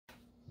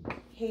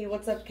Hey,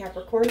 what's up,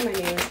 Capricorn? My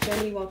name is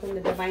Jenny. Welcome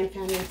to Divine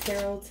Family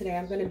Tarot. Today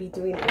I'm going to be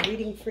doing a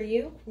reading for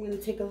you. I'm going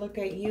to take a look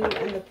at you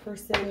and the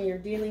person you're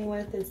dealing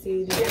with and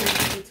see the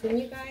energy between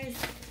you guys.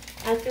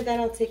 After that,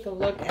 I'll take a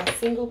look at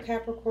single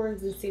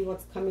Capricorns and see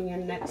what's coming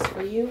in next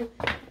for you.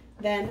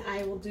 Then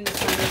I will do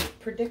some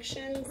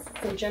predictions,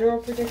 some general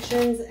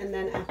predictions, and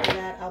then after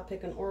that, I'll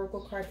pick an oracle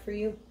card for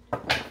you.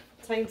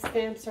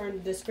 Timestamps are in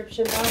the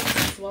description box,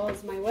 as well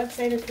as my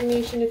website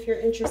information if you're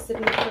interested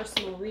in a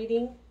personal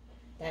reading.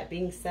 That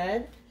being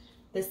said,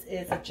 this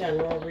is a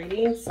general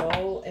reading,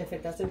 so if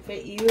it doesn't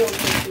fit you, I'll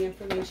take the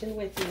information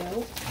with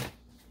you.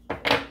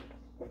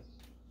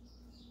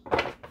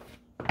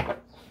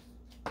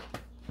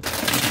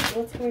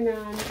 What's going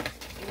on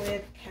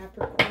with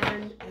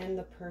Capricorn and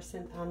the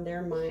person on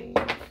their mind?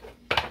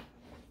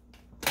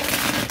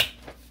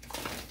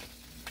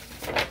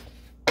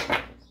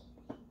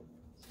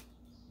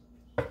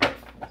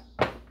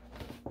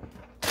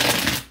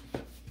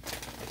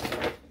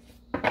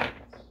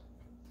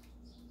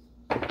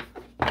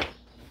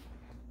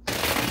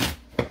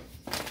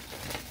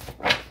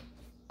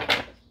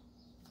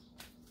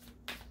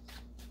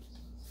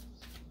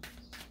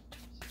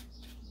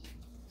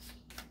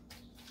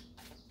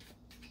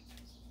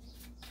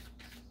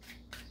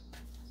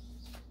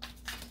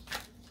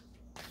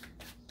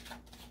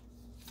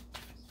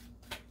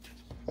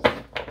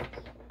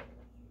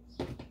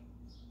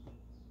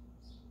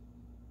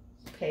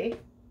 Okay.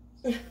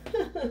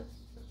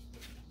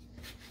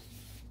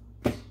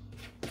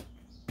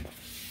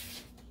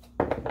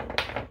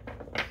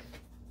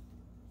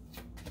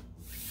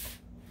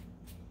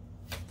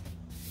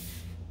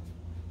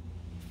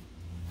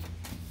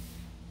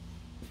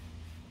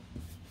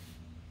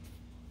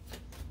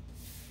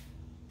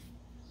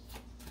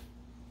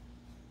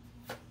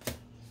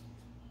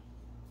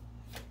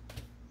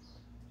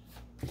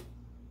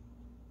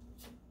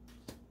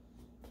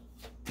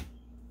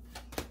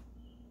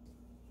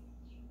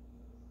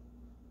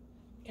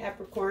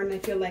 Capricorn, I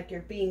feel like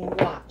you're being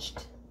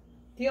watched.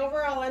 The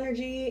overall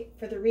energy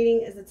for the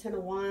reading is the Ten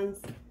of Wands.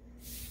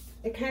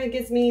 It kind of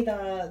gives me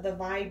the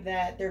vibe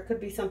that there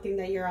could be something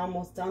that you're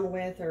almost done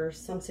with, or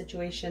some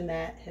situation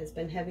that has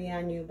been heavy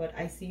on you, but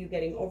I see you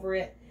getting over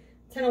it.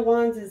 Ten of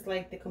Wands is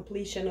like the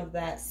completion of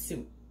that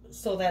suit.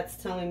 So that's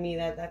telling me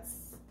that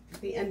that's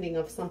the ending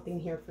of something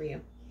here for you.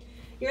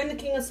 You're in the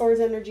King of Swords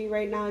energy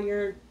right now.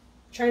 You're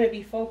trying to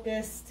be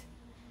focused.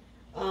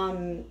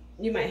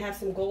 You might have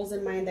some goals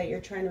in mind that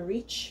you're trying to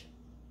reach.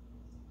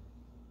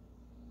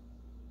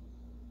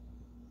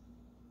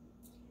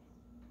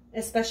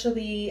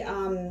 Especially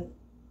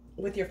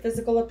with your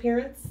physical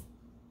appearance.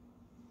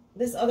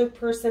 This other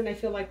person, I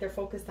feel like they're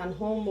focused on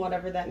home,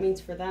 whatever that means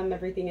for them,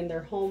 everything in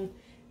their home.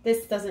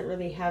 This doesn't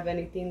really have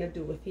anything to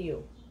do with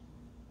you.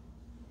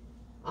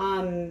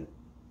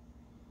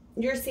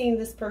 You're seeing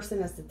this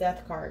person as the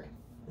Death card.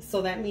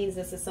 So that means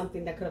this is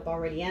something that could have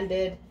already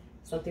ended.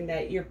 Something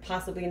that you're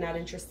possibly not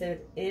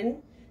interested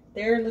in.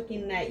 They're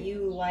looking at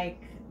you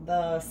like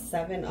the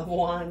Seven of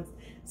Wands.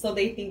 So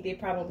they think they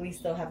probably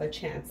still have a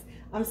chance.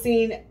 I'm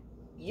seeing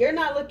you're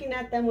not looking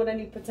at them with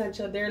any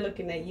potential. They're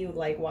looking at you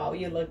like, wow,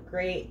 you look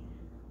great.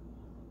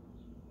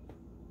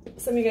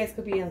 Some of you guys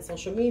could be on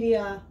social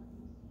media.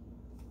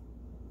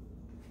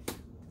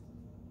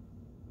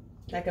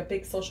 Like a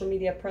big social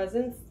media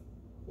presence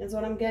is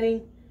what I'm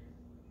getting.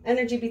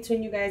 Energy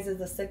between you guys is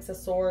the Six of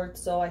Swords,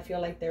 so I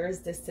feel like there is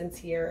distance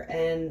here,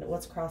 and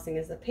what's crossing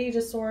is the Page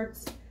of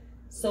Swords,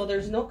 so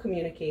there's no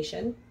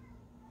communication,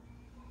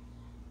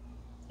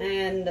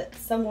 and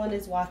someone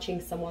is watching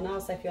someone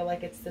else. I feel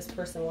like it's this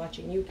person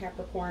watching you,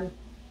 Capricorn.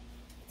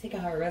 Take it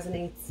how it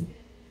resonates.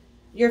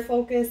 Your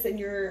focus and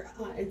your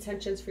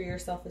intentions for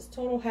yourself is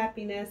total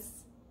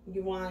happiness.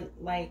 You want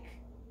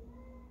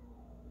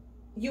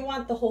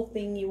the whole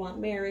thing. You want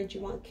marriage,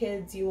 you want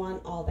kids, you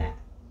want all that.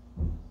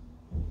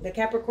 The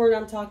Capricorn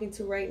I'm talking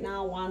to right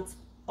now wants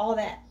all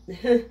that.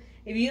 If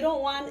you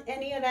don't want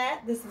any of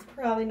that, this is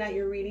probably not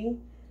your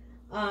reading.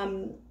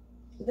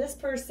 This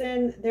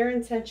person, their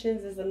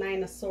intentions is the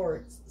Nine of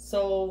Swords.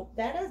 So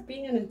that as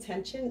being an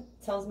intention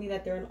tells me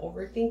that they're an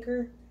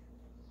overthinker.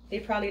 They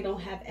probably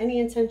don't have any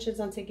intentions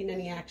on taking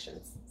any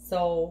actions.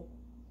 So,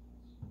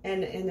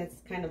 and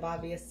it's kind of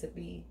obvious to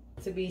be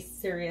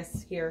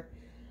serious here.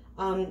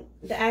 The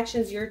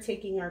actions you're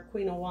taking are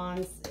Queen of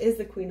Wands, is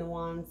the Queen of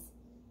Wands.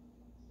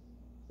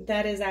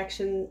 That is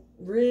action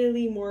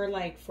really more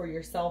like for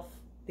yourself,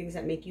 things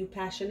that make you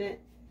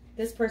passionate.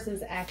 This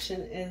person's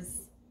action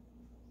is,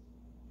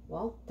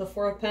 well, the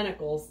Four of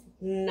Pentacles.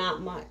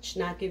 Not much,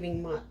 not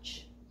giving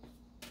much.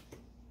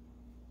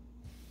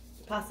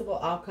 Possible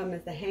outcome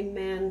is the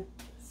Hangman.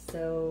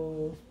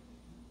 So,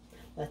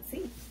 let's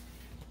see.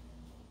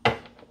 Let's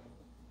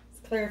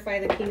clarify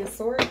the King of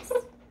Swords.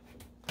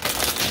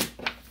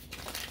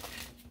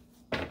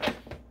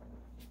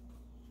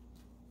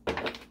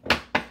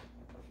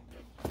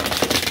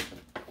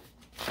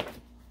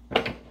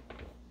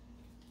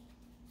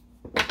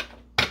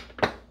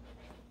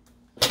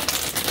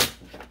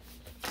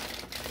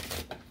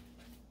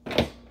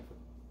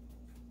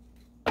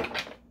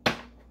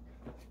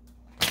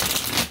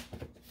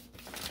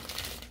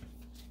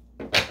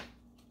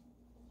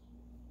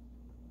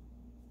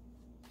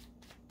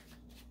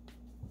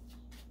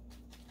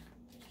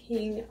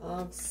 King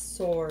of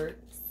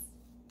Swords.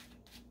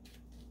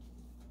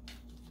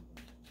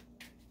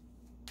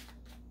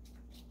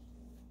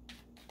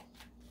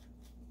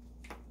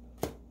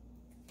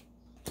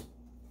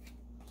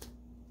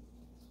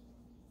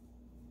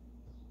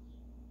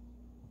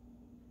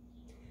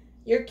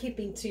 You're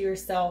keeping to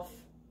yourself.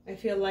 I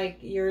feel like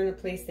you're in a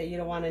place that you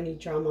don't want any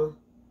drama.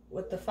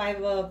 With the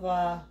Five of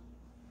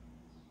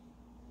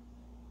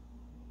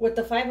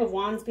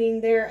Wands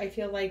being there, I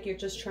feel like you're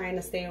just trying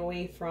to stay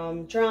away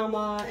from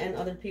drama and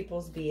other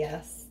people's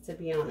BS, to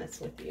be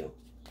honest with you.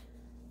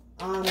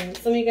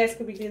 Some of you guys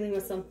could be dealing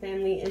with some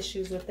family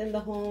issues within the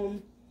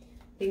home.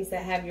 Things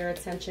that have your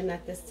attention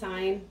at this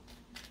time.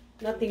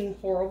 Nothing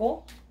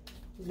horrible.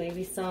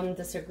 Maybe some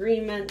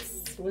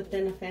disagreements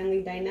within a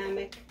family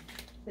dynamic.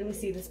 Let me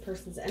see this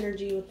person's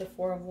energy with the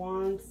Four of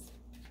Wands.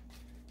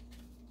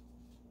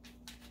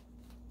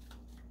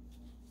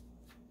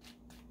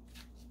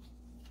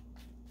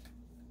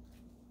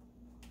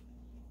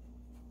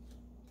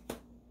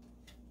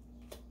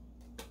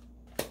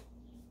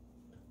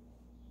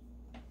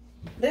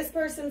 This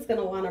person's going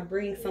to want to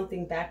bring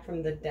something back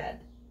from the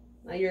dead.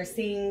 Now you're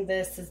seeing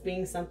this as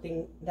being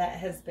something that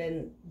has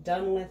been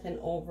done with and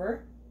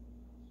over.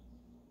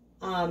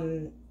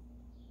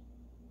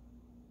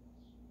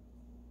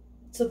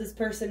 So this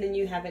person and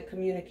you haven't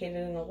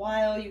communicated in a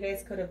while. You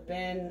guys could have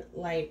been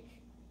like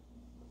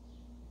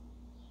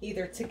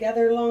either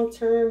together long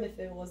term, if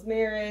it was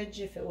marriage,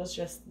 if it was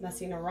just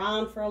messing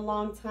around for a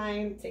long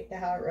time. Take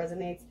that how it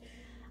resonates.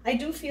 I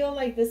do feel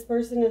like this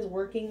person is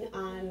working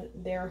on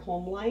their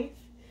home life.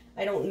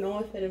 I don't know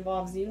if it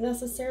involves you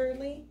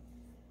necessarily.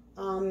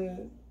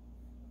 There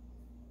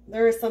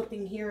is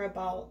something here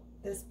about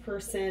this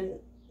person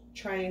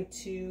trying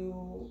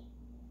to,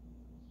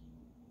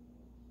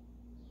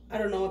 I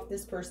don't know if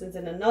this person's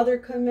in another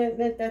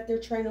commitment that they're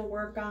trying to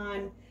work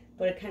on,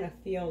 but it kind of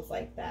feels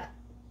like that.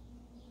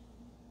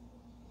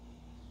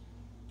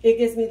 It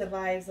gives me the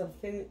vibes of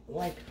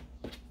like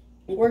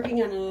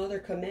working on another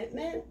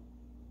commitment.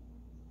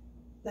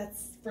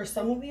 That's for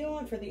some of you,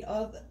 and for the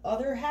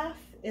other half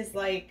is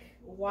like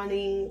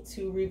wanting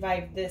to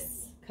revive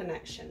this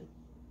connection.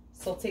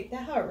 So take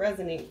that how it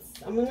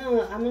resonates. I'm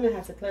gonna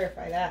have to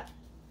clarify that.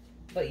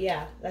 But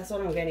yeah, that's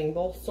what I'm getting.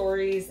 Both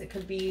stories. It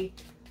could be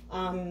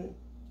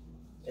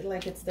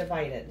like it's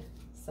divided.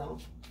 So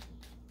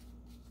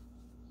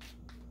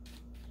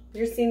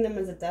you're seeing them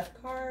as a death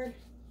card.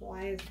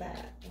 Why is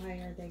that? Why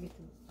are they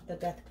the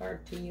death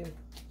card to you?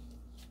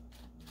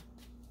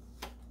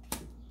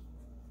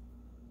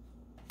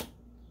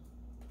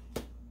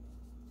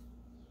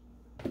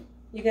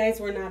 You guys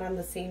were not on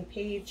the same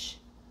page.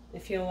 I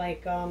feel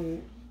like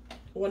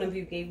one of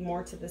you gave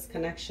more to this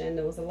connection.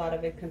 There was a lot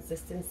of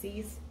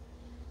inconsistencies.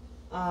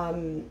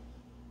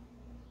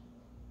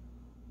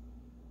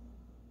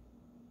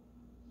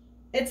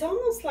 It's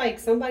almost like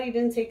somebody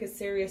didn't take it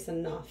serious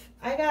enough.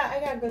 I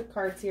got good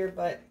cards here,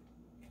 but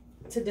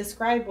to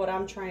describe what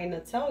I'm trying to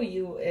tell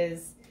you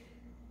is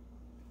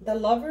the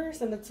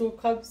Lovers and the Two of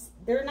Cups,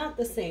 they're not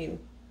the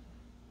same.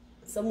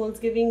 Someone's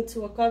giving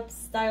Two of Cups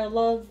style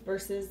love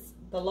versus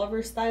the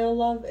Lover style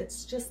love.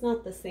 It's just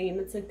not the same.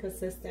 It's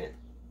inconsistent.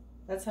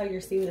 That's how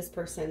you're seeing this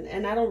person.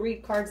 And I don't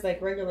read cards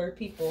like regular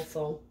people,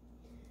 so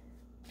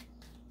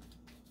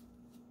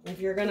if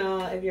you're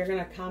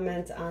gonna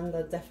comment on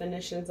the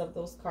definitions of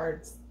those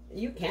cards,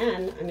 you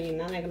can. I mean,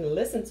 I'm not gonna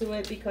listen to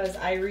it because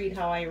I read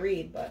how I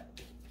read, but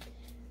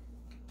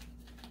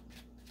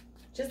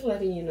just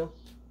letting you know.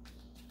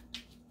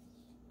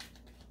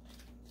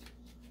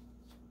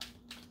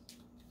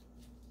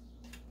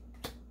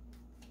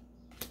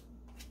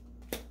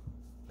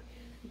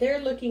 They're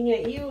looking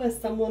at you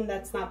as someone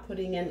that's not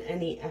putting in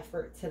any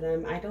effort to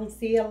them. I don't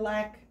see a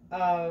lack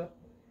of,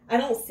 I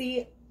don't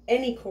see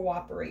any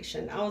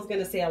cooperation. I was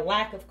going to say a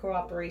lack of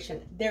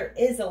cooperation. There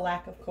is a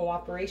lack of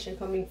cooperation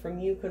coming from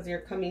you because you're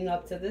coming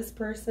up to this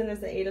person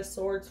as the Eight of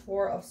Swords,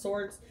 Four of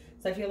Swords.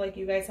 So I feel like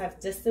you guys have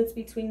distance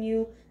between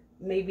you,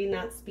 maybe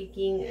not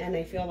speaking, and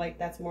I feel like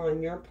that's more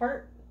on your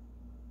part.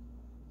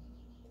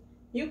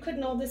 You could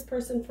know this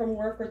person from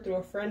work or through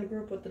a friend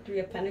group with the Three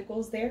of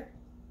Pentacles there.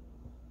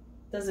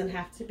 Doesn't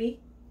have to be.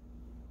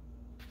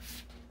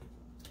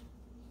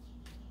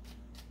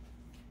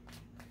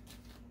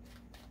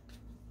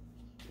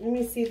 Let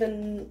me see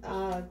the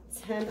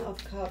 10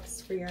 of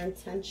Cups for your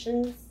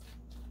intentions.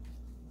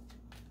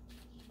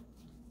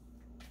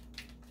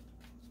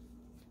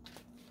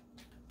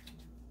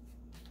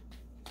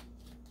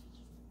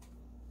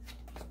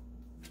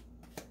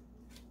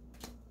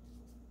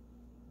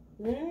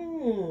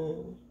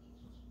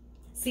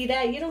 See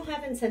that? You don't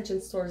have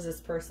intentions towards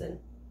this person.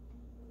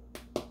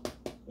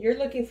 You're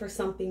looking for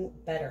something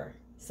better,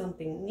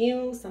 something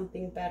new,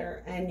 something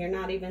better, and you're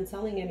not even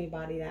telling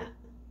anybody that.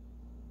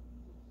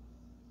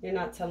 You're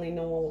not telling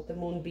no one with the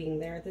moon being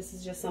there. This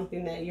is just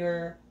something that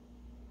you're,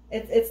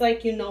 it's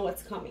like you know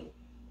it's coming.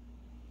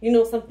 You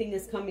know something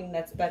is coming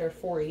that's better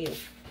for you.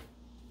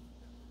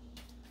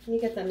 Let me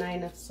get the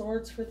Nine of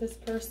Swords for this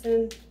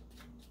person.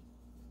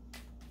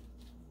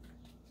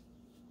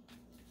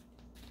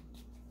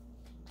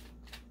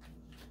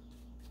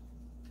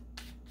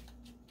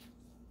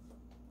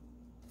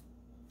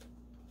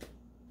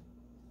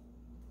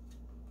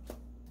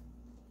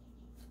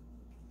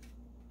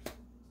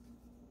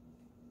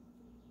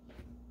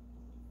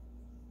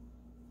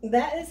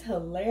 That is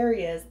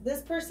hilarious.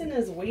 This person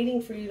is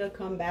waiting for you to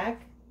come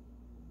back.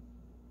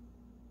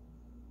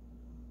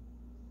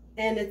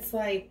 And it's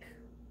like,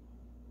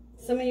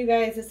 some of you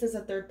guys, this is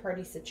a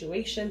third-party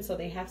situation, so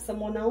they have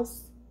someone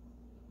else.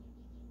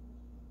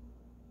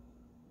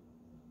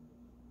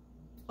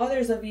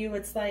 Others of you,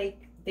 it's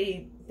like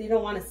they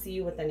don't want to see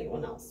you with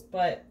anyone else,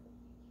 but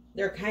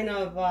they're kind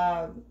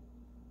of,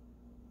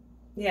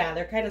 yeah,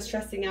 they're kind of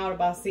stressing out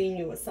about seeing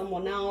you with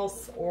someone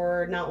else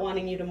or not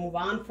wanting you to move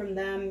on from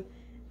them.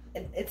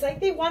 It's like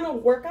they want to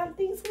work on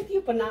things with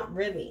you, but not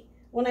really.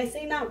 When I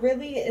say not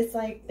really, it's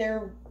like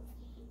they're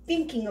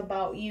thinking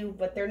about you,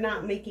 but they're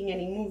not making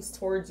any moves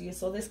towards you.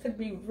 So this could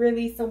be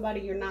really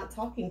somebody you're not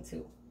talking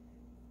to.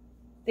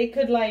 They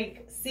could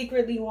like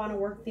secretly want to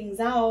work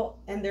things out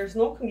and there's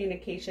no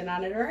communication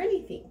on it or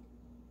anything.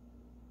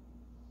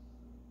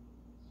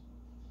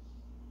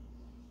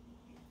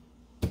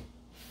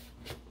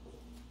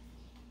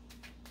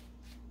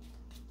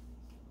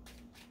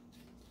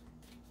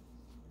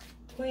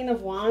 Queen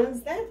of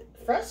Wands, that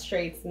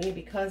frustrates me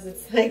because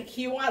it's like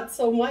you want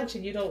so much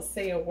and you don't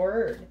say a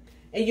word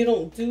and you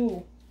don't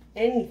do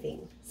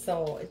anything.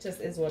 So it just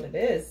is what it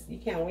is. You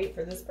can't wait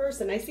for this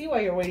person. I see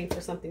why you're waiting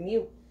for something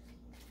new.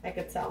 I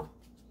could tell.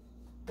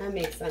 That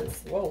makes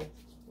sense. Whoa.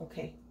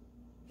 Okay.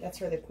 That's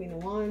for the Queen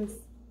of Wands.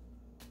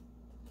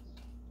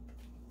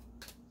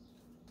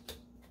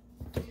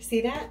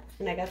 See that?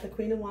 And I got the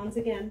Queen of Wands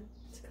again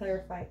to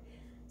clarify.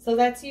 So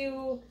that's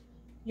you.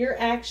 Your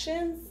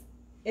actions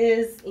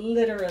is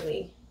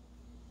literally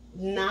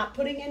not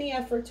putting any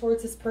effort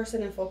towards this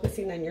person and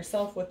focusing on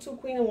yourself. With two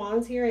Queen of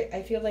Wands here,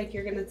 I feel like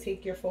you're going to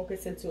take your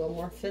focus into a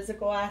more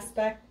physical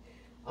aspect.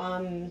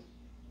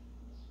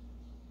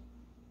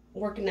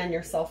 Working on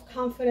your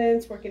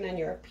self-confidence, working on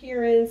your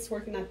appearance,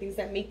 working on things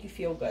that make you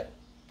feel good.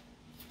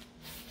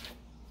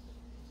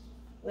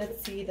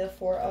 Let's see the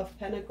Four of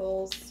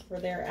Pentacles for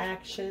their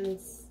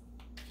actions.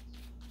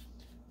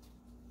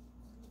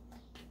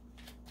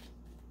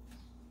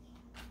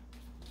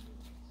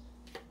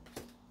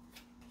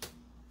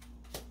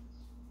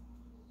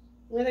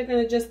 Well, they're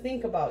going to just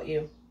think about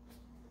you.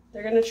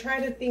 They're going to try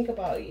to think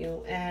about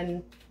you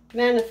and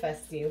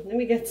manifest you. Let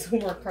me get two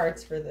more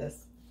cards for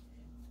this.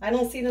 I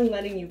don't see them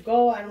letting you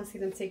go. I don't see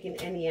them taking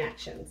any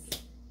actions.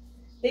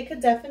 They could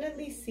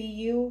definitely see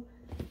you.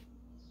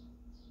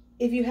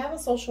 If you have a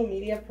social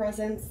media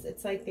presence,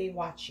 it's like they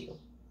watch you.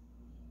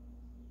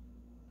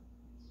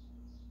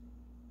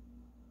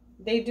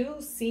 They do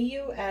see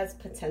you as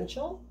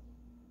potential,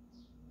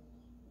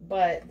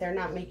 but they're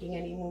not making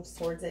any moves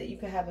towards it. You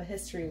could have a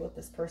history with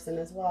this person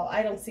as well.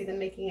 I don't see them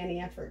making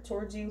any effort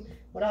towards you.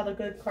 With all the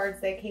good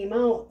cards that came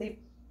out, they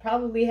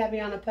probably have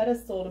you on a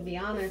pedestal, to be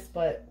honest,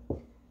 but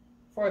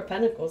Four of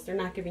Pentacles, they're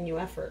not giving you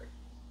effort.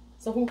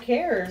 So who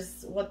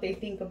cares what they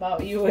think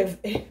about you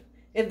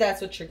if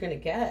that's what you're going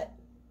to get?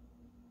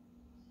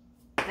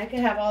 I could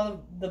have all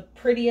of the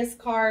prettiest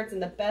cards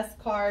and the best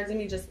cards. Let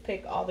me just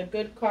pick all the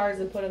good cards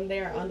and put them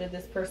there under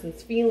this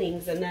person's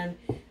feelings, and then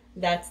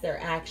that's their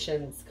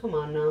actions. Come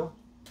on now.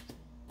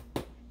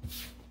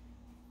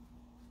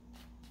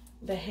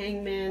 The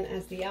Hangman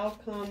as the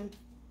outcome.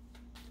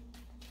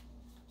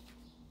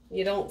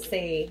 You don't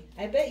say,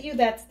 I bet you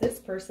that's this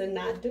person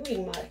not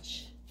doing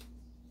much.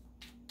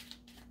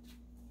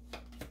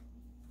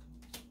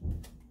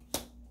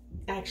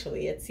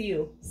 Actually, it's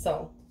you.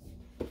 So,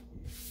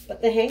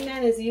 but the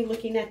Hangman is you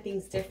looking at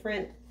things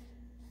different.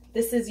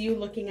 This is you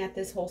looking at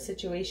this whole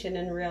situation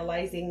and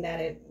realizing that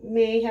it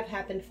may have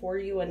happened for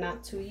you and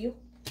not to you.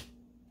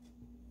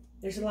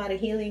 There's a lot of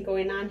healing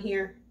going on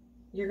here.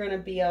 You're going to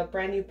be a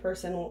brand new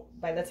person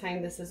by the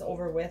time this is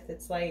over with.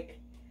 It's like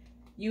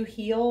you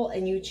heal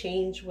and you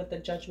change with the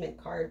Judgment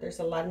card. There's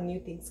a lot of new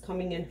things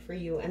coming in for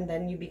you, and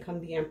then you become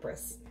the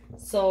Empress.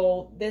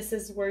 So this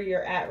is where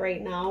you're at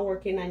right now,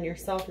 working on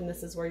yourself, and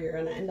this is where you're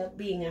going to end up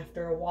being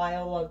after a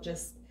while of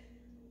just,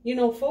 you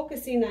know,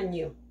 focusing on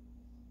you.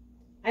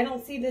 I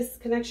don't see this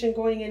connection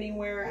going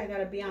anywhere. I got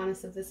to be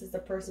honest, if this is the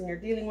person you're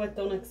dealing with,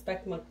 don't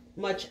expect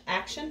much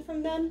action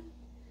from them.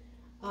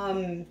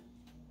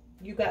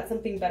 You got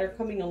something better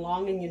coming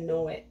along and you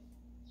know it.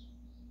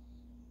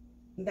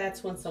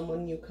 That's when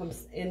someone new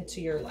comes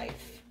into your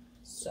life.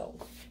 So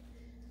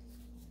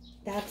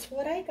that's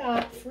what I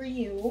got for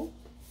you.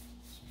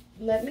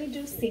 Let me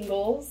do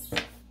singles.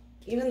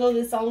 Even though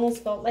this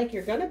almost felt like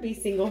you're going to be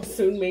single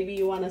soon, maybe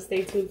you want to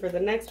stay tuned for the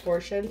next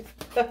portion.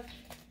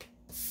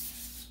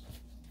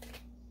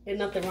 Ain't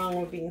nothing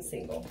wrong with being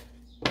single.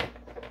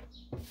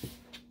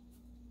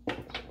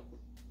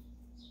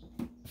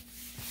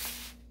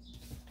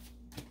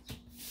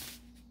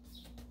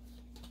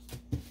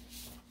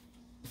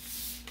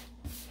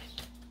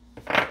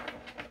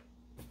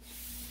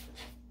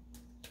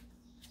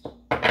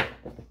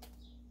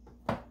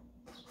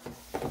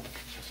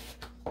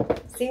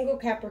 Single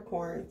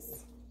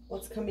Capricorns.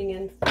 What's coming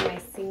in for my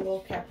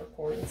single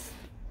Capricorns?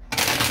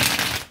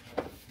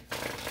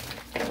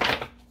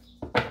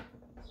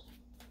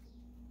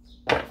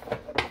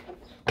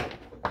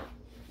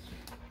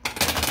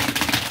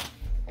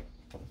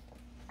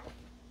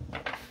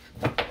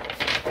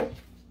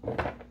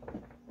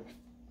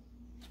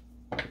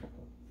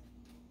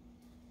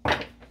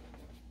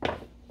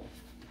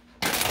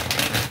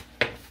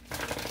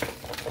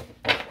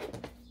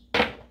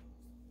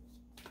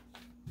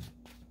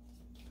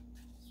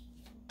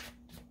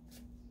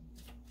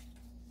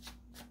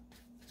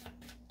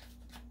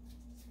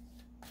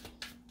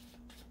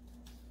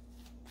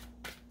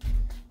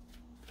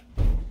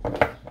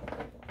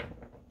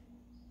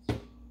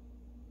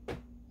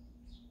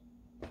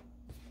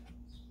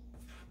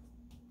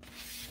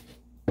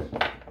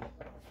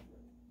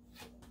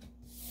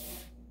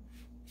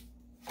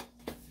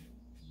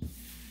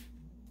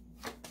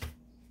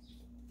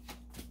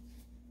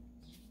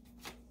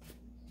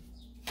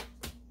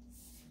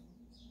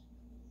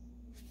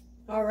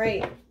 All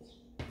right.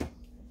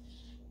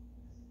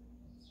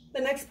 The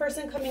next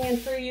person coming in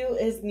for you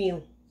is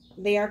new.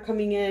 They are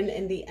coming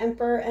in the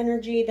Emperor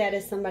energy. That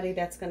is somebody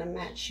that's going to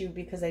match you,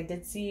 because I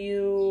did see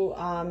you.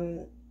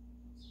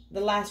 The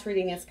last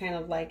reading is kind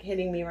of like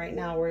hitting me right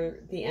now,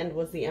 where the end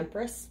was the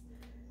Empress.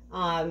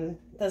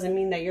 Doesn't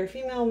mean that you're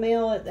female,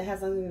 male. It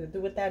has nothing to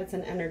do with that. It's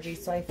an energy.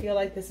 So I feel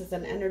like this is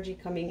an energy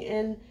coming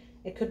in.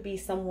 It could be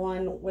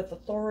someone with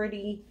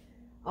authority,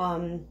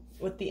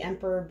 with the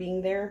Emperor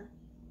being there.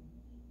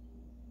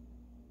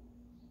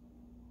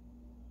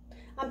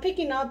 I'm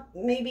picking up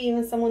maybe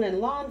even someone in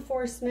law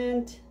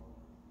enforcement.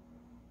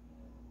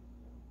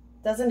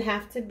 Doesn't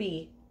have to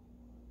be,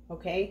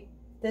 okay?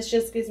 This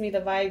just gives me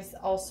the vibes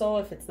also,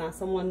 if it's not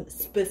someone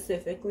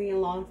specifically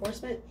in law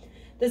enforcement.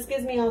 This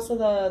gives me also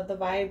the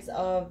vibes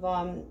of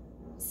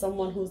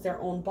someone who's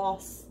their own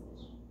boss,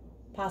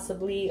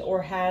 possibly,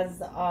 or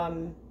has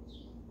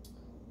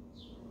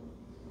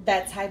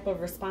that type of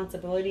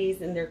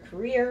responsibilities in their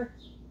career.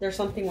 There's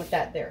something with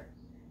that there.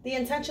 The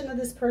intention of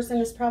this person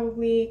is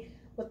probably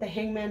with the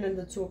Hangman and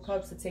the Two of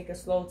Cups to take it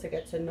slow, to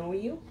get to know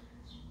you.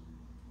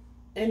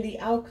 And the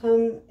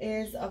outcome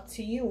is up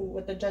to you,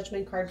 with the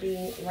Judgment card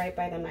being right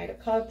by the Knight of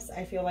Cups.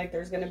 I feel like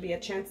there's going to be a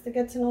chance to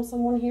get to know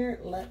someone here.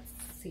 Let's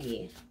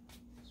see.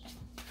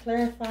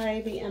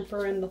 Clarify the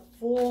Emperor and the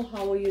Fool.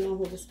 How will you know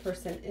who this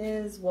person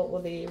is? What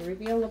will they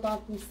reveal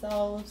about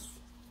themselves?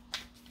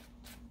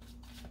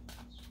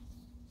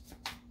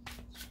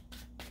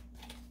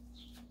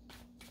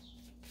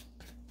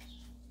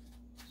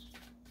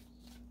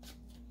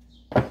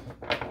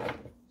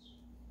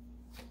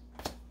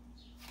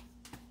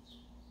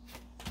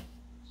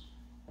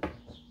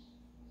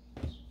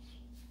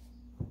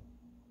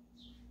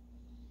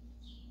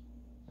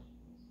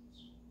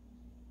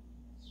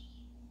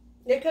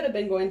 They could have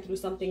been going through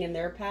something in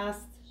their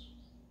past.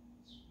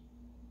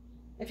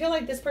 I feel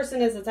like this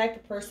person is the type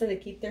of person to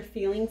keep their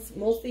feelings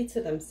mostly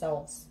to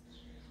themselves.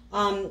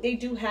 They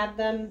do have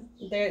them.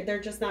 They're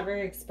just not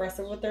very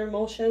expressive with their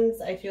emotions.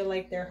 I feel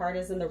like their heart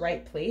is in the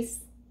right place.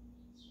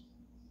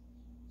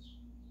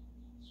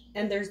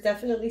 And there's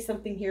definitely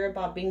something here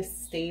about being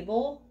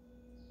stable.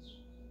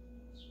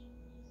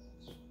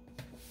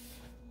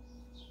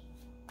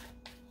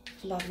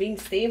 About being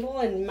stable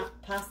and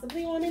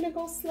possibly wanting to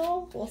go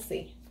slow. We'll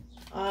see.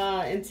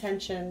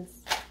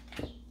 Intentions.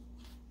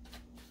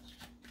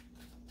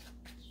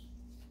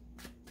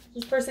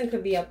 This person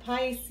could be a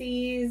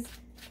Pisces,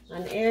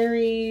 an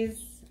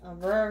Aries, a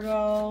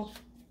Virgo.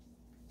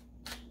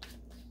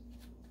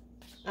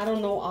 I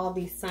don't know all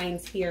these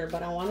signs here,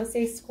 but I want to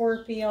say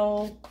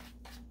Scorpio.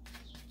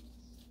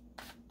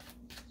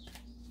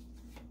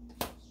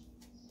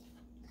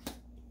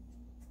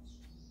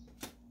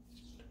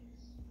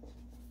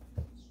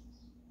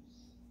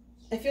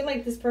 I feel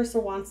like this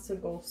person wants to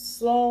go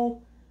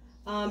slow.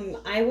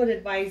 I would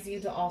advise you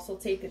to also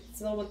take it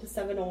slow with the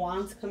Seven of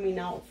Wands coming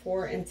out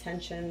for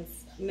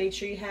intentions. Make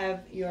sure you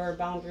have your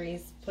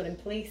boundaries put in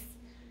place.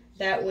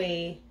 That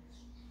way,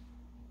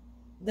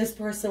 this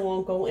person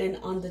won't go in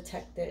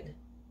undetected.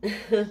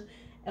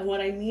 And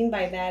what I mean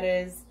by that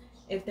is,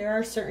 if there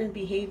are certain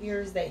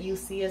behaviors that you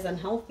see as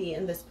unhealthy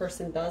and this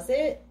person does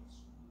it,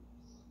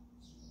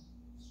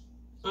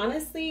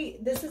 honestly,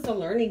 this is a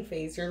learning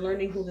phase. You're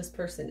learning who this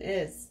person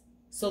is.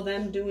 So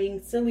them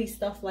doing silly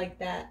stuff like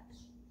that,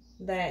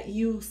 that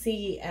you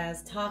see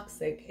as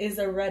toxic, is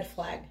a red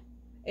flag.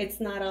 It's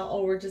not a,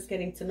 oh, we're just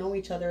getting to know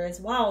each other. It's,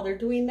 wow, they're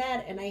doing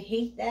that and I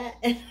hate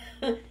that.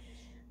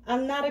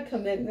 I'm not a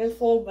commitment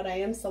fool, but I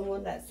am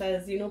someone that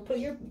says, you know, put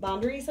your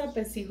boundaries up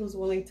and see who's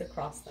willing to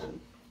cross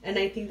them. And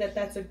I think that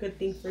that's a good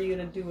thing for you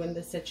to do in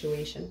this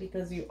situation,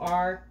 because you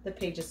are the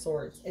Page of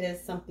Swords. It is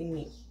something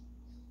new.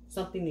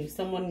 Something new.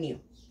 Someone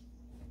new.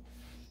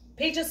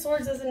 Page of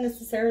Swords doesn't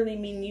necessarily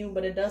mean new,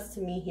 but it does to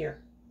me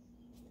here.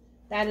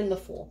 That and the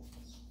Fool.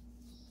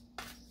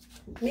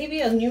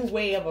 Maybe a new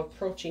way of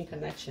approaching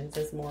connections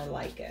is more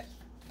like it.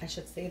 I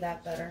should say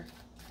that better.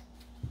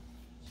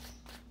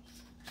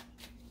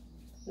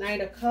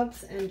 Knight of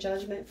Cups and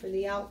Judgment for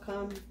the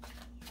outcome.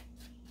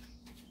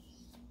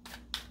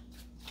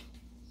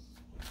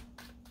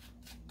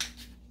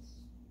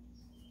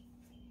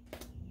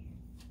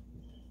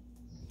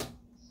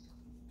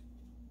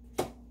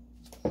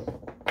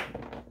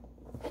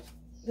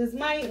 This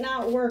might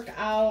not work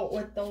out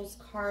with those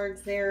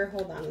cards there.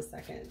 Hold on a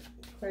second.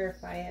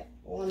 Clarify it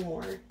one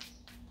more.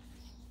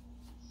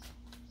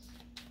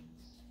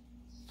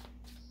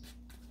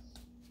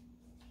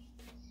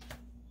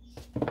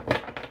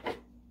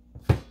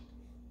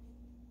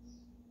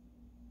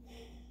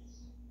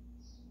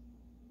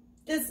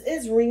 This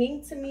is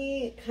ringing to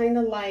me kind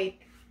of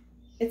like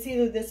it's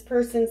either this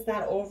person's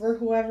not over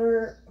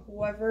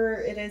whoever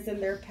it is in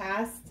their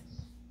past.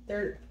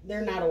 They're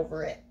not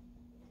over it.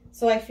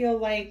 So I feel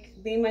like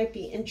they might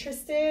be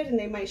interested and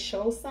they might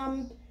show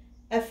some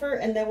effort,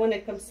 and then when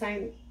it comes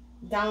time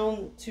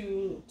down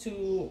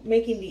to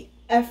making the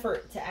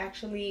effort to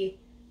actually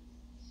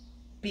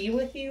be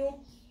with you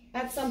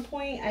at some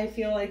point, I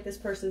feel like this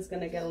person's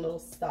going to get a little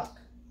stuck.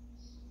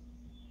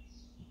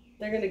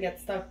 They're going to get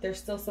stuck. There's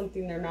still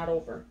something they're not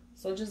over.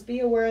 So just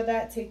be aware of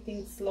that. Take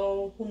things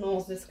slow. Who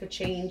knows? This could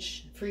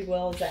change. Free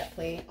will is at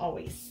play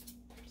always.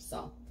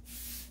 So.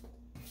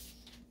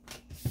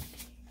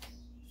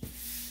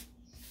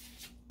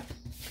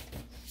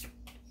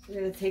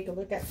 We're going to take a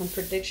look at some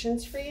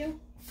predictions for you.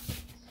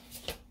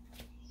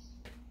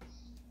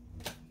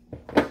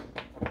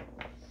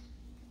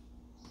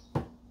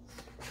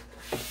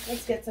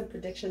 Let's get some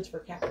predictions for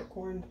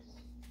Capricorn.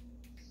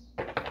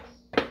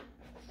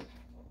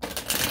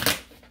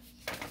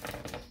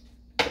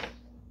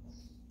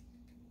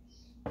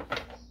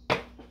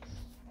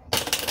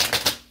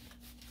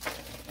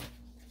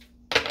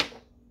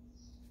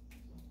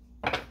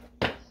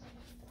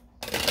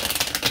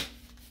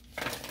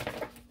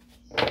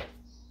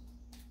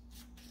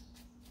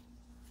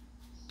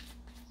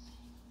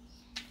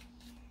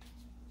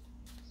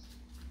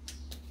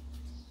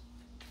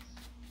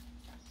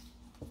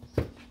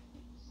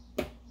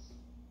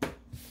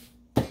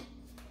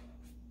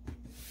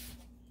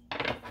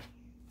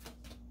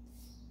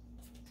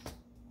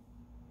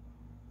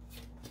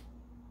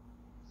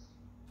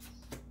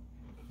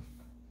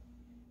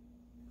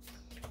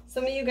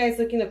 Some of you guys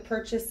looking to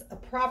purchase a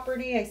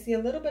property. I see a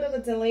little bit of a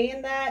delay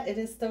in that. It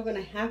is still going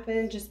to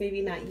happen, just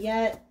maybe not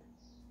yet.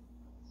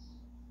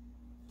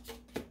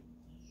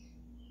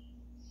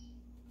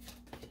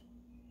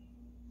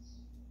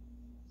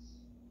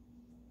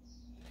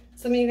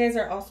 Some of you guys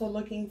are also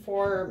looking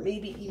for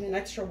maybe even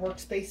extra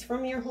workspace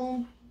from your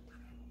home.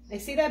 I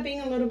see that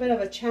being a little bit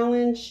of a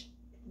challenge.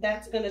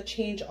 That's going to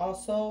change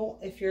also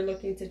if you're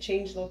looking to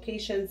change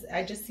locations.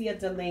 I just see a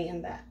delay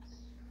in that.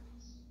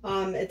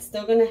 It's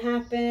still going to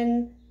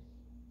happen,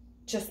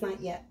 just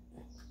not yet.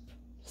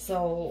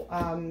 So,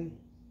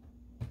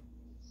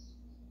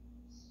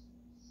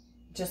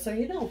 just so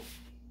you know,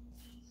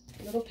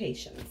 a little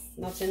patience.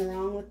 Nothing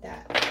wrong with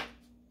that.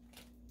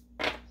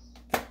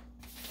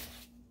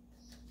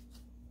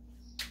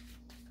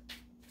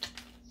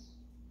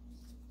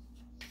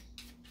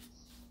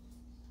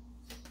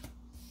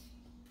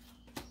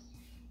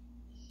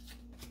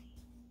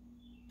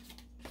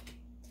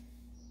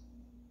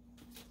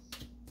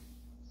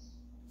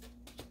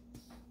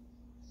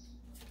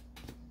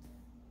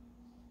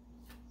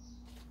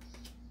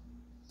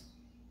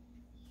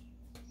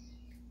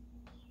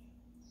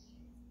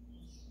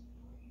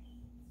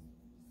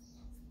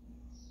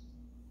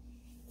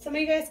 Some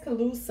of you guys could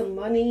lose some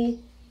money.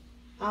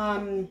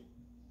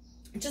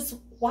 Just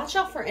watch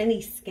out for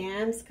any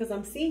scams, because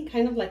I'm seeing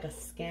kind of like a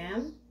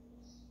scam.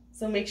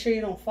 So make sure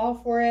you don't fall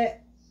for it.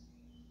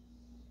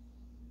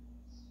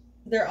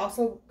 There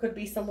also could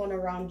be someone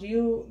around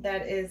you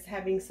that is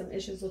having some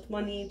issues with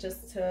money,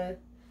 just to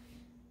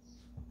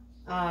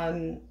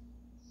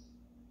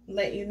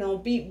let you know.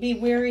 Be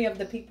wary of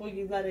the people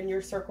you let in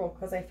your circle,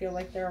 because I feel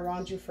like they're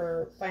around you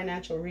for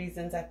financial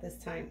reasons at this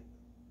time.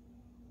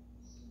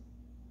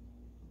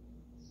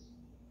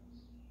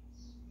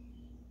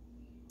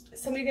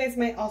 Some of you guys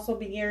might also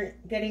be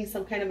getting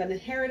some kind of an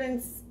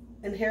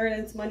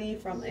inheritance money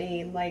from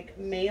a like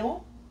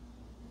male.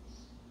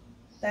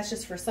 That's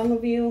just for some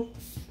of you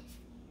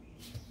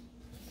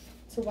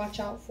to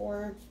watch out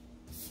for.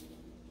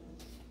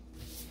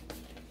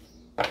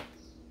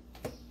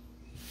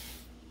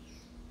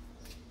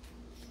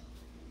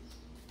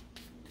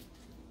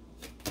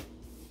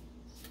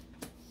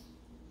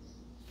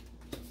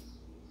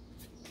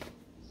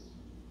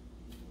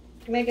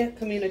 You may get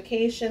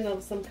communication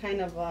of some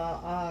kind of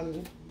a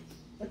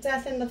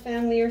death in the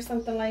family or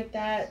something like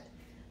that.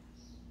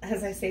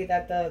 As I say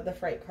that, the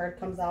Fright card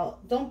comes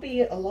out. Don't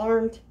be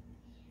alarmed.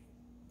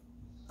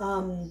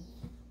 Don't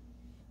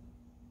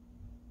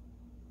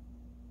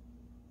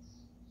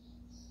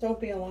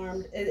be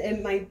alarmed.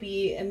 It might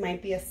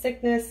be a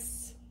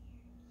sickness,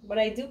 but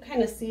I do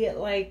kind of see it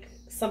like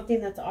something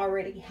that's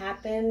already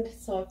happened.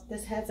 So if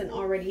this hasn't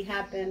already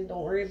happened,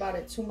 don't worry about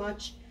it too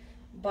much.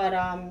 But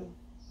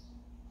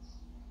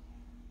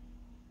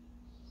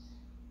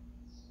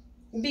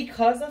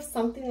because of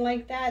something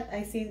like that,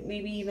 I see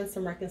maybe even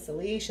some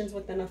reconciliations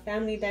within a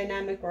family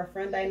dynamic or a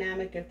friend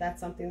dynamic. If that's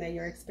something that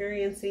you're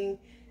experiencing,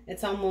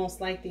 it's almost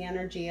like the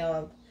energy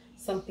of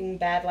something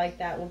bad like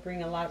that will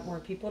bring a lot more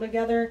people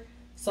together.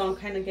 So I'm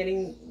kind of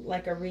getting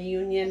like a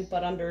reunion,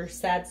 but under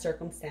sad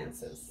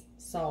circumstances.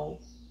 So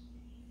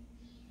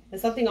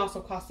it's something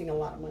also costing a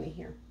lot of money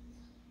here.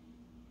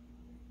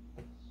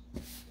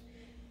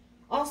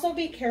 Also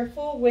be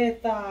careful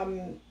with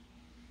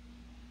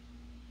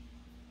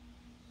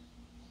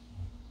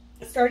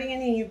starting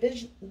any new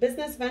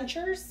business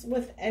ventures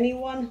with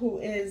anyone who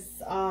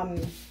is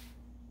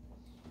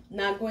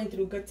not going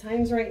through good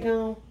times right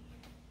now.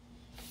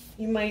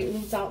 You might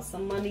lose out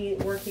some money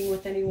working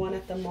with anyone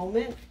at the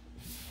moment,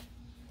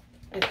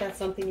 if that's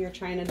something you're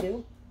trying to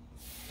do.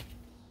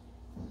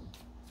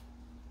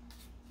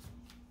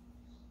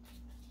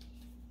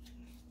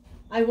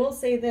 I will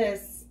say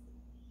this,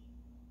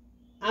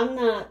 I'm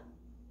not,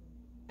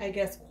 I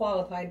guess,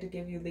 qualified to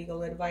give you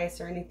legal advice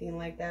or anything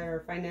like that, or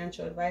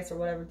financial advice or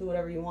whatever. Do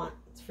whatever you want.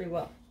 It's free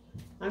will.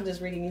 I'm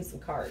just reading you some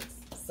cards.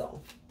 So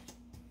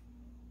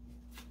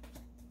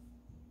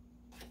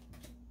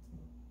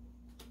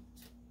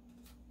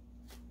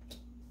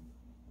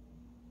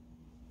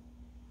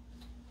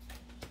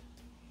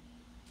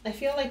I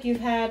feel like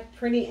you've had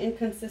pretty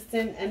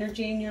inconsistent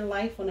energy in your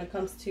life when it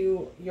comes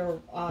to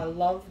your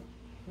love,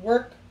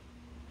 work,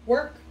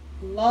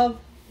 love,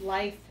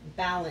 life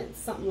balance,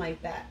 something like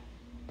that.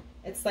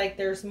 It's like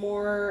there's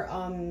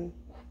more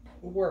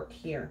work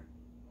here.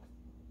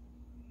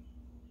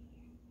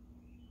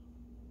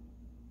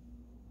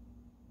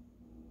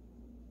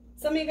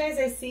 Some of you guys,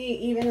 I see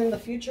even in the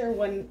future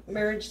when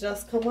marriage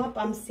does come up,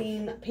 I'm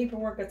seeing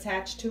paperwork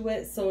attached to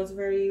it. So it's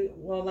very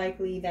well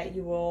likely that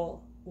you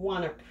will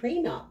want a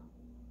prenup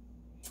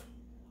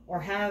or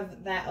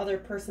have that other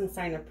person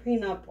sign a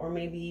prenup, or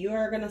maybe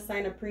you're going to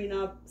sign a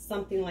prenup,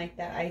 something like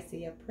that. I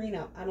see a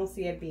prenup. I don't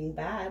see it being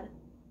bad.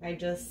 I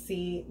just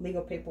see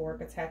legal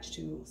paperwork attached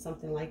to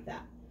something like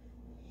that.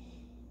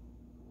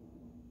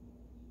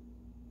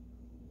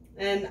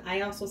 And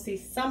I also see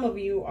some of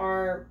you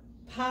are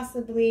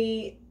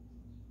possibly,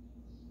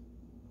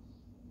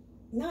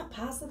 not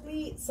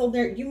possibly, so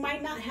there, you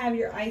might not have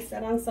your eyes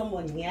set on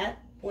someone yet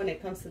when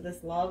it comes to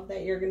this love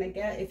that you're going to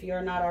get if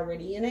you're not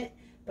already in it,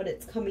 but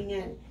it's coming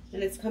in,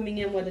 and it's coming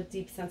in with a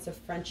deep sense of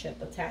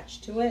friendship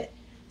attached to it.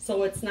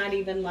 So it's not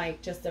even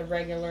like just a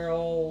regular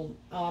old,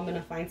 oh, I'm going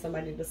to find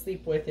somebody to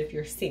sleep with if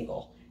you're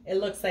single. It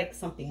looks like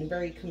something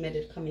very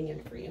committed coming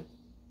in for you.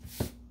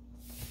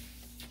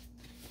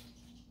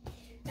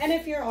 And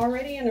if you're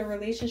already in a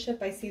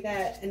relationship, I see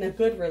that in a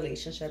good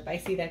relationship, I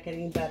see that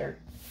getting better,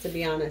 to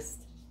be honest.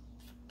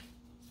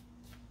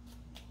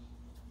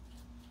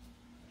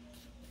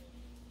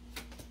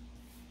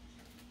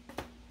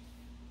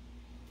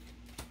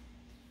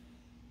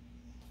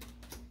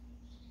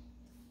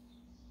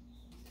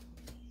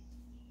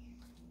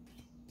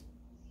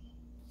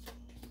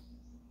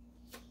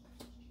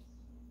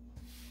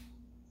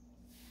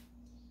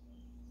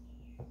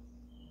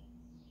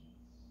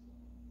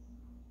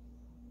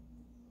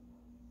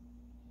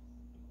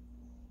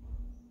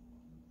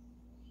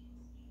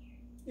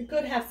 You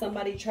could have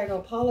somebody try to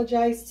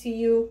apologize to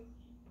you.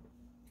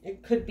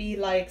 It could be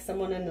like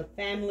someone in the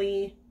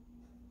family.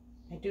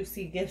 I do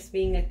see gifts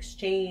being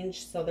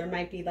exchanged, so there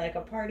might be like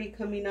a party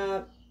coming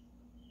up.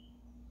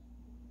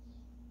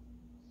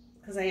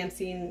 Because I am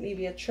seeing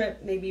maybe a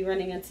trip, maybe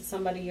running into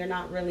somebody you're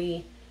not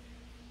really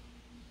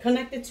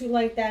connected to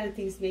like that, and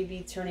things may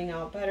be turning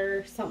out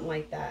better, something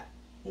like that.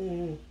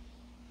 You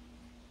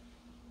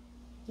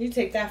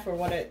take that for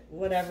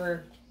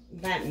whatever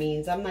that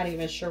means. I'm not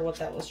even sure what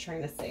that was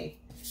trying to say.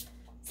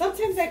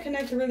 Sometimes I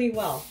connect really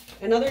well,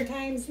 and other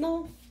times,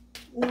 no.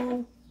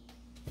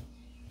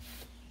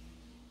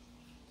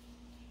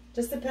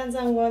 Just depends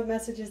on what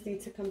messages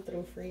need to come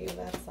through for you,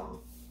 that's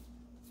all.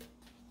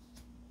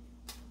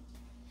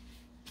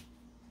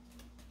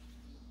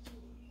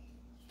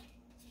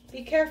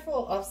 Be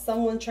careful of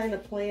someone trying to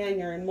play on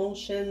your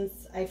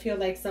emotions. I feel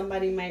like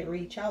somebody might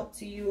reach out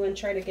to you and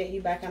try to get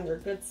you back on their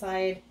good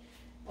side.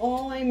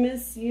 Oh, I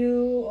miss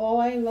you. Oh,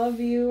 I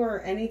love you, or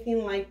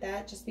anything like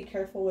that. Just be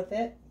careful with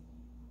it.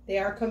 They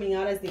are coming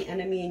out as the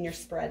enemy in your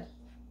spread.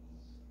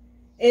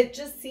 It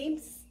just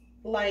seems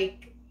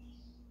like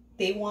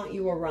they want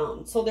you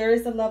around. So there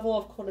is a level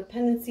of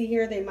codependency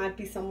here. There might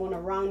be someone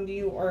around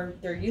you, or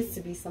there used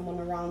to be someone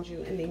around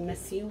you, and they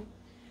miss you.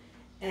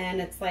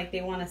 And it's like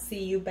they want to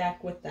see you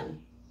back with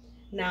them.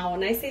 Now,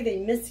 when I say they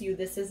miss you,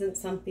 this isn't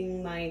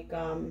something like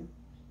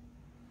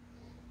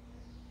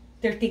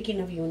they're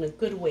thinking of you in a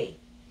good way.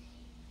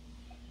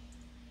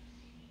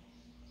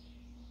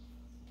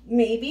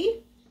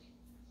 Maybe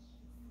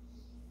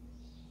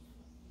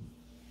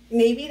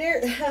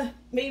they're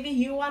maybe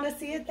you want to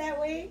see it that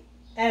way,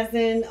 as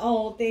in,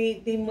 oh,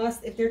 they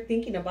must, if they're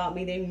thinking about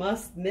me, they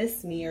must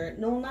miss me. Or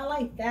no, not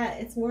like that.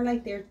 It's more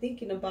like they're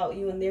thinking about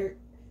you, and they're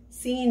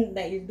seeing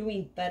that you're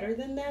doing better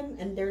than them,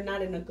 and they're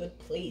not in a good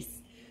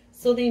place.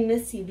 So they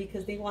miss you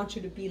because they want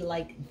you to be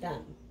like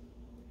them,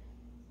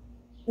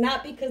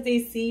 not because they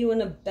see you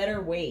in a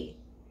better way.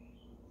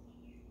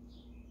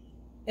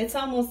 It's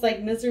almost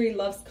like misery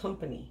loves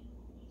company.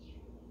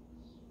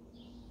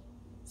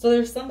 So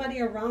there's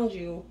somebody around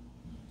you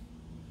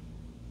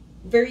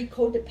very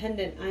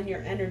codependent on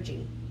your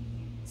energy.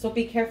 So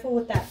be careful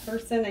with that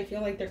person. I feel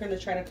like they're going to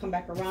try to come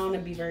back around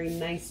and be very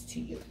nice to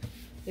you.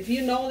 If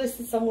you know this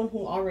is someone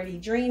who already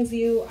drains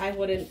you, I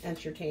wouldn't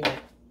entertain it.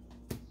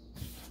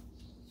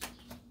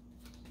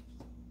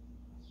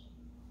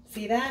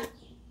 See that?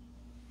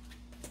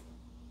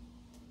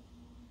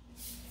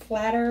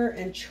 Flatter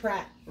and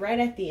trap right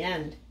at the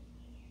end.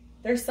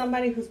 There's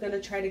somebody who's going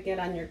to try to get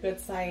on your good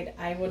side.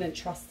 I wouldn't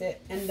trust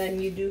it. And then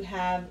you do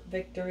have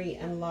victory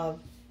and love.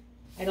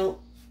 I don't,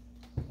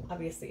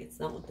 obviously it's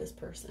not with this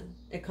person.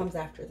 It comes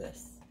after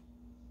this.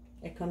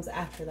 It comes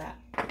after that.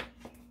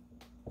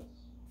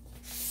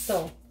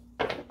 So,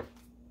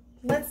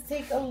 let's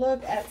take a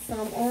look at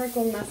some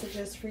oracle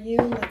messages for you.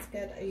 Let's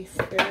get a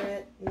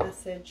spirit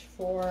message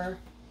for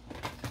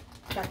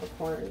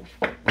Capricorn.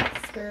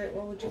 Spirit,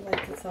 what would you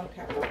like to tell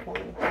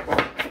Capricorn?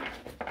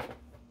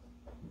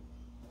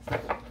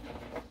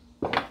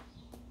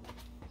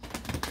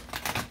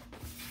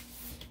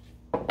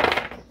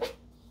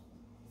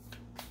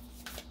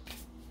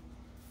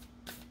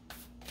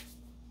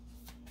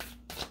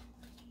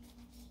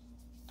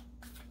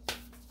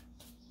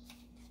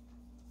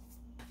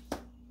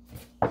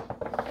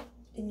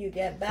 And you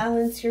get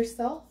balance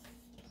yourself.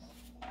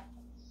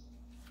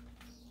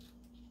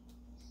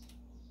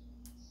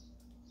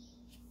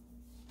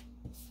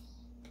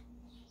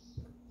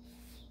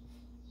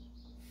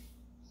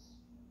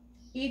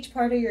 Each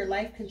part of your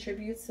life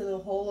contributes to the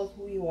whole of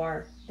who you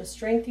are. The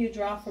strength you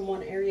draw from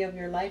one area of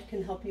your life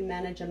can help you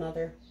manage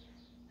another.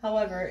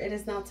 However, it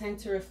is now time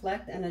to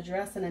reflect and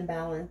address an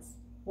imbalance.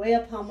 Weigh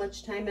up how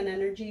much time and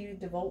energy you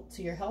devote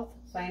to your health,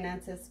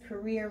 finances,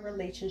 career,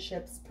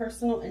 relationships,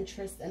 personal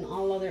interests, and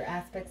all other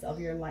aspects of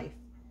your life.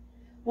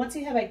 Once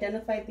you have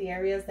identified the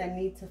areas that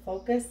need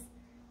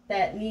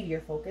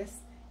your focus,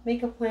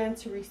 make a plan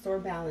to restore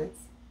balance.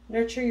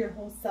 Nurture your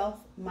whole self,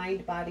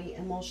 mind, body,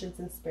 emotions,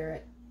 and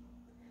spirit.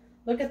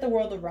 Look at the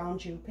world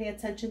around you. Pay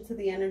attention to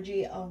the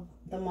energy of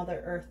the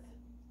Mother Earth,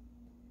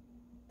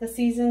 the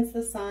seasons,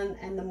 the sun,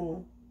 and the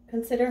moon.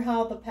 Consider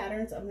how the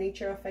patterns of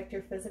nature affect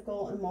your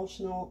physical,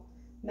 emotional,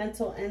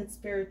 mental, and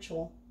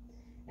spiritual,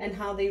 and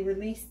how they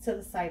relate to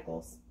the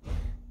cycles.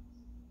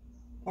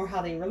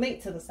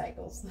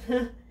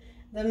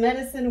 The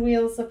medicine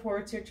wheel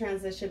supports your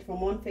transition from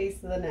one phase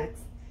to the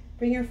next.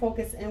 Bring your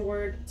focus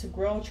inward to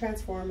grow,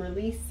 transform,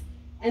 release,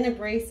 and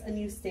embrace a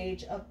new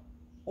stage of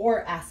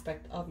or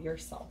aspect of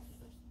yourself.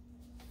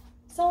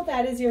 So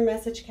that is your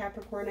message,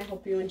 Capricorn. I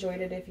hope you enjoyed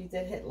it. If you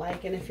did, hit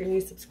like, and if you're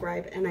new,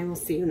 subscribe, and I will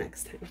see you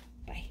next time.